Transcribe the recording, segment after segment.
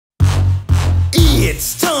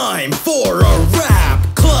It's time for a rap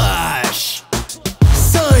clash.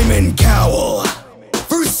 Simon Cowell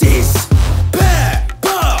versus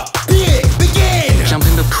Peppa Pig. Begin. Jump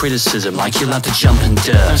into criticism like you love to jump in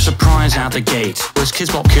dirt. No surprise out the gate. Worst kids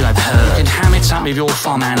pop kid I've heard. And ham it up with your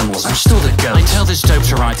farm animals. I'm still the goat. I tell this dope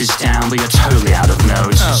to write this down, but you're totally out of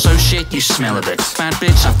notes. So shit, you smell of it. Bad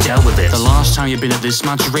bitch, I've dealt with it. The last time you've been at this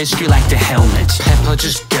much risk, you like the helmet. Peppa,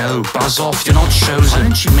 just go. Buzz off, you're not chosen. Why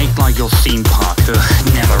don't you make like your theme park?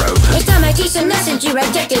 Never open. It's time I teach some lessons. You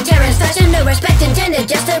rejected terrorist fashion. No respect intended.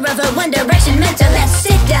 Just a rough of one direction mental. Let's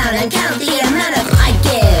sit down and count the amount of I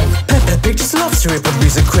give. Peppa Pig just loves to rip on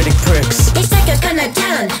music critic pricks. These sectors cannot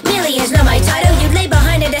talent. Millions know my title. You lay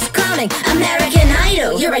behind it as clowning. American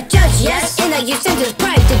Idol. You're a judge, yes? In that you sentence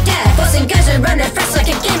pride to death. Bossing guys and running fresh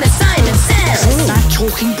like a game of Simon Says. That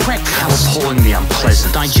talking prep. How appallingly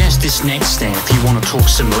unpleasant. Digest this next step if you want to talk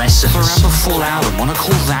some lessons. For a full album, want to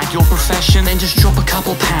call that your profession? Then just drop a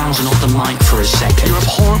couple pounds and off the mic for a second. Your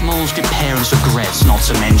abhorrent morals give parents regrets, not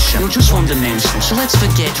to mention. You're just one-dimensional, so let's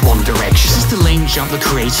forget One Direction. Is this the lane jump they're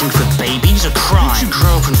creating for babies? A crime. You should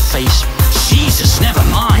grow up and face. Jesus, never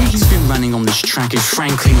mind. You've been running on this track is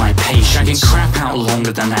frankly my patience. Dragging crap out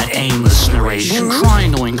longer than that aimless narration. Cry,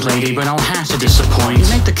 annoying lady, but I'll have to disappoint. You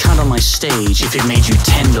make the cut on my stage if it made you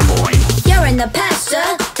tenderloin. You're in the past, sir.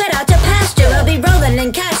 Put out to pasture. I'll be rolling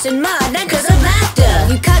in cash and mud, and cause of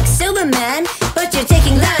laughter. You cock Silverman, but you're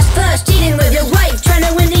taking last first. Cheating with your wife, trying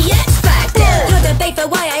to win the X Factor. Your debate for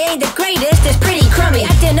why I ain't the greatest is pretty crummy.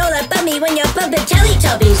 Acting all about me when you're bumping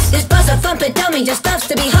Teletubbies. This bus a thumping dummy just loves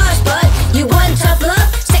to be harsh, but